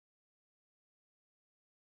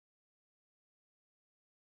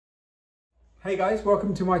Hey guys,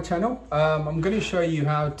 welcome to my channel. I'm going to show you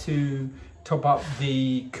how to top up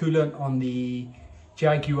the coolant on the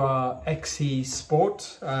Jaguar XE R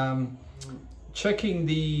Sport. Checking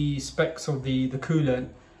the specs of the coolant,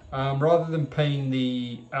 rather than paying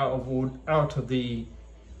the out of the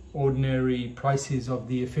ordinary prices of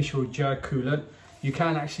the official Jag coolant, you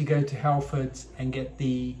can actually go to Halfords and get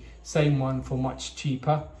the same one for much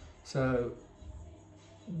cheaper. So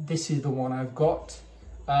this is the one I've got.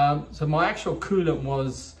 So my actual coolant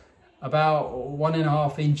was about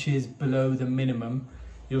 1.5 inches below the minimum.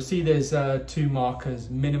 You'll see there's two markers,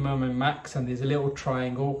 minimum and max, and there's a little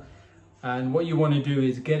triangle. And what you want to do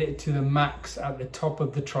is get it to the max at the top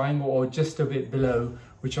of the triangle or just a bit below,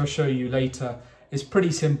 which I'll show you later. It's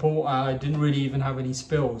pretty simple. I didn't really even have any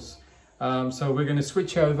spills. So we're going to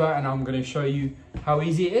switch over and I'm going to show you how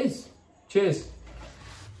easy it is. Cheers.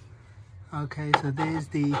 Okay, so there's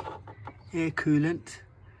the air coolant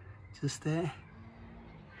just there.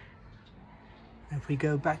 If we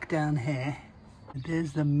go back down here,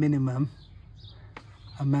 there's the minimum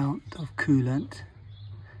amount of coolant.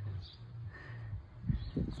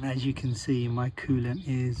 And as you can see, my coolant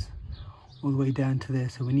is all the way down to there,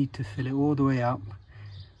 so we need to fill it all the way up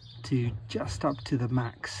to just up to the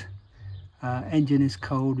max. Engine is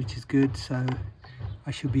cold, which is good, so I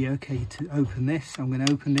should be okay to open this. I'm going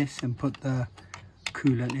to open this and put the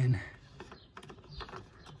coolant in.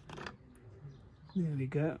 There we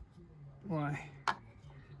go. Right.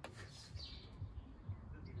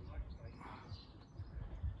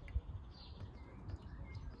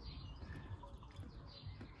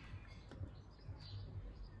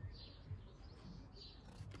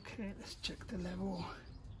 Okay, let's check the level.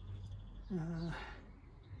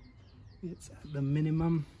 It's at the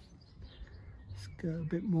minimum. Let's go a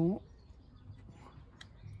bit more.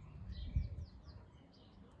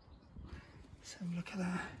 Let's have a look at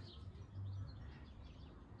that.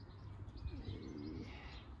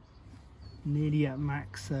 Nearly at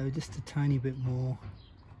max, so just a tiny bit more.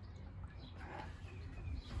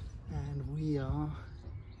 And we are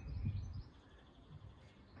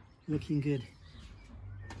looking good.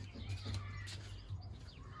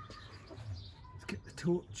 Let's get the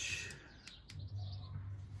torch.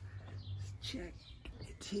 Let's check.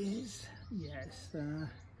 It is, yes. I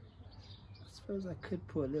suppose I could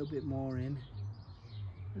put a little bit more in.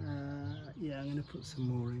 Yeah, I'm going to put some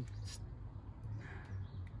more in.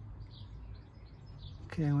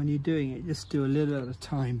 Okay, when you're doing it, just do a little at a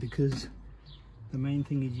time, because the main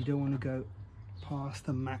thing is you don't want to go past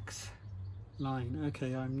the max line.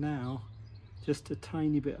 Okay, I'm now just a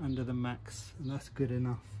tiny bit under the max, and that's good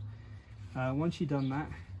enough. Once you've done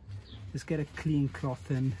that, just get a clean cloth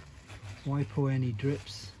and wipe away any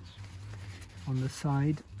drips on the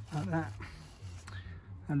side like that.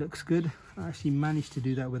 That looks good. I actually managed to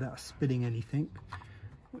do that without spilling anything,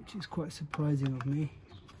 which is quite surprising of me.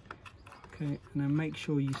 Okay, and then make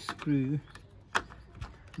sure you screw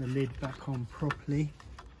the lid back on properly.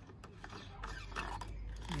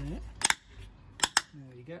 Yeah.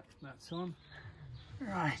 There you go, that's on.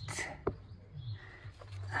 Right.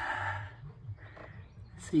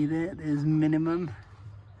 See there's minimum.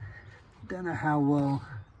 Don't know how well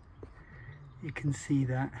you can see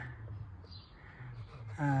that.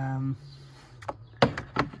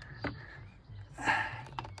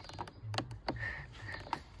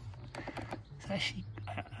 It's actually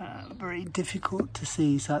very difficult to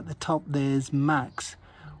see. So at the top there's max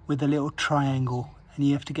with a little triangle, and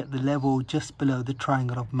you have to get the level just below the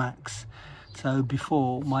triangle of max. So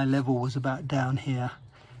before, my level was about down here,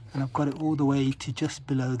 and I've got it all the way to just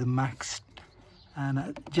below the max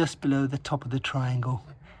and just below the top of the triangle.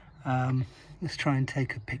 Let's try and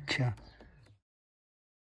take a picture.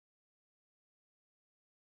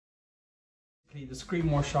 The screen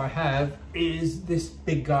wash I have is this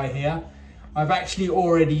big guy here. I've actually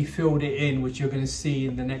already filled it in, which you're going to see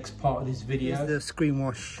in the next part of this video. Here's the screen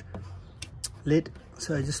wash lid.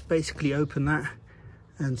 So I just basically open that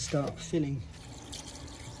and start filling.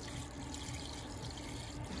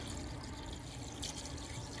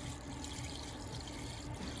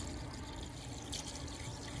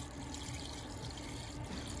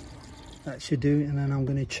 That should do, and then I'm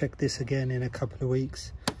going to check this again in a couple of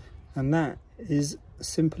weeks. And that is as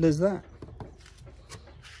simple as that.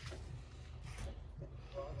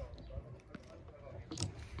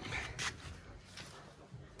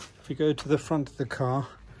 If you go to the front of the car,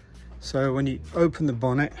 so when you open the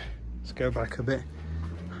bonnet, let's go back a bit,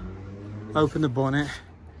 open the bonnet,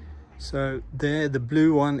 so there, the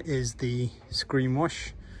blue one is the screen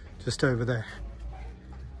wash, just over there.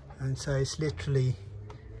 And so it's literally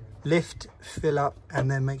lift, fill up, and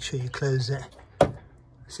then make sure you close it.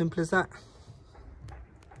 Simple as that.